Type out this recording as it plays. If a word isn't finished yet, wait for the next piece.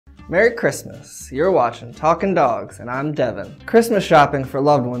Merry Christmas! You're watching Talkin' Dogs, and I'm Devin. Christmas shopping for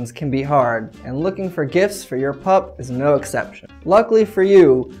loved ones can be hard, and looking for gifts for your pup is no exception. Luckily for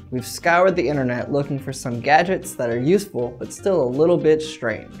you, we've scoured the internet looking for some gadgets that are useful but still a little bit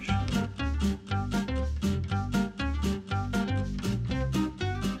strange.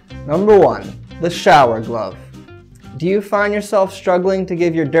 Number 1. The shower glove. Do you find yourself struggling to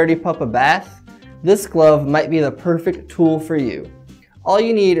give your dirty pup a bath? This glove might be the perfect tool for you. All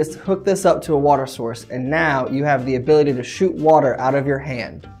you need is to hook this up to a water source, and now you have the ability to shoot water out of your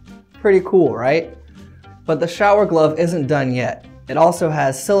hand. Pretty cool, right? But the shower glove isn't done yet. It also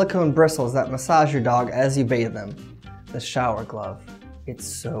has silicone bristles that massage your dog as you bathe them. The shower glove. It's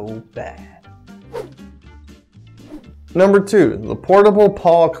so bad. Number 2, the portable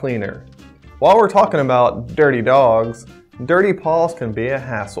paw cleaner. While we're talking about dirty dogs, dirty paws can be a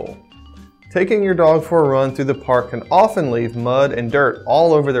hassle. Taking your dog for a run through the park can often leave mud and dirt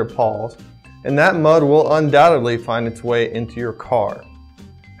all over their paws, and that mud will undoubtedly find its way into your car.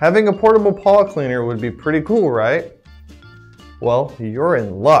 Having a portable paw cleaner would be pretty cool, right? Well, you're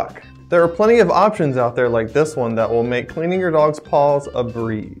in luck. There are plenty of options out there like this one that will make cleaning your dog's paws a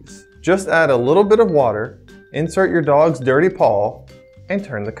breeze. Just add a little bit of water, insert your dog's dirty paw, and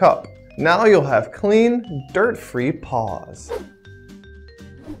turn the cup. Now you'll have clean, dirt-free paws.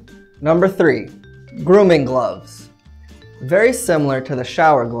 Number 3. Grooming gloves. Very similar to the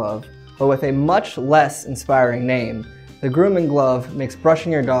shower glove, but with a much less inspiring name, the grooming glove makes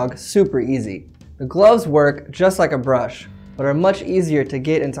brushing your dog super easy. The gloves work just like a brush, but are much easier to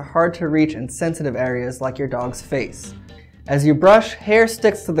get into hard to reach and sensitive areas like your dog's face. As you brush, hair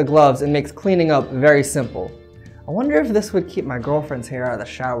sticks to the gloves and makes cleaning up very simple. I wonder if this would keep my girlfriend's hair out of the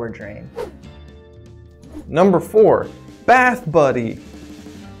shower drain. Number 4. Bath Buddy.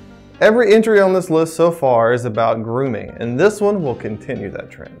 Every entry on this list so far is about grooming, and this one will continue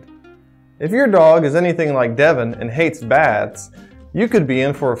that trend. If your dog is anything like Devin and hates baths, you could be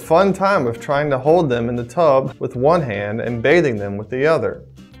in for a fun time of trying to hold them in the tub with one hand and bathing them with the other.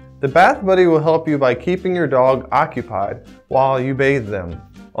 The Bath Buddy will help you by keeping your dog occupied while you bathe them.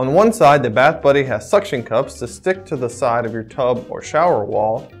 On one side, the Bath Buddy has suction cups to stick to the side of your tub or shower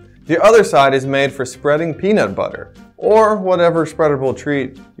wall. The other side is made for spreading peanut butter, or whatever spreadable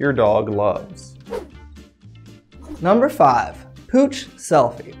treat your dog loves. Number 5. Pooch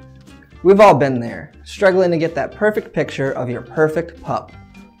selfie. We've all been there, struggling to get that perfect picture of your perfect pup.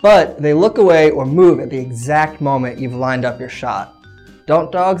 But they look away or move at the exact moment you've lined up your shot.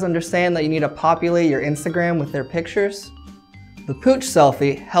 Don't dogs understand that you need to populate your Instagram with their pictures? The Pooch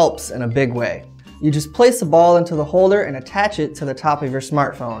selfie helps in a big way. You just place the ball into the holder and attach it to the top of your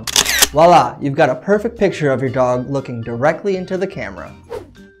smartphone. Voila, you've got a perfect picture of your dog looking directly into the camera.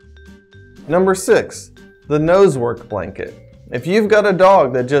 Number 6, the nosework blanket. If you've got a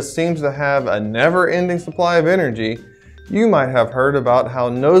dog that just seems to have a never-ending supply of energy, you might have heard about how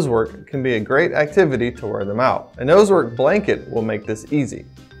nosework can be a great activity to wear them out. A nosework blanket will make this easy.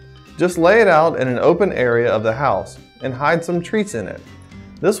 Just lay it out in an open area of the house and hide some treats in it.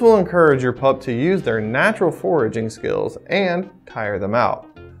 This will encourage your pup to use their natural foraging skills and tire them out,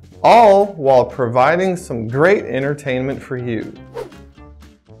 all while providing some great entertainment for you.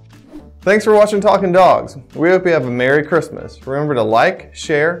 Thanks for watching Talkin' Dogs. We hope you have a Merry Christmas. Remember to like,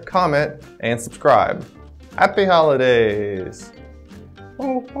 share, comment, and subscribe. Happy Holidays!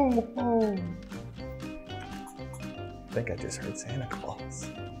 Ho, ho, ho. I think I just heard Santa Claus.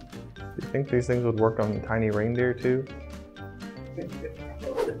 Do you think these things would work on tiny reindeer too?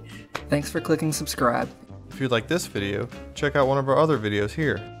 Thanks for clicking subscribe. If you like this video, check out one of our other videos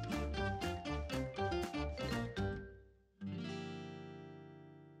here.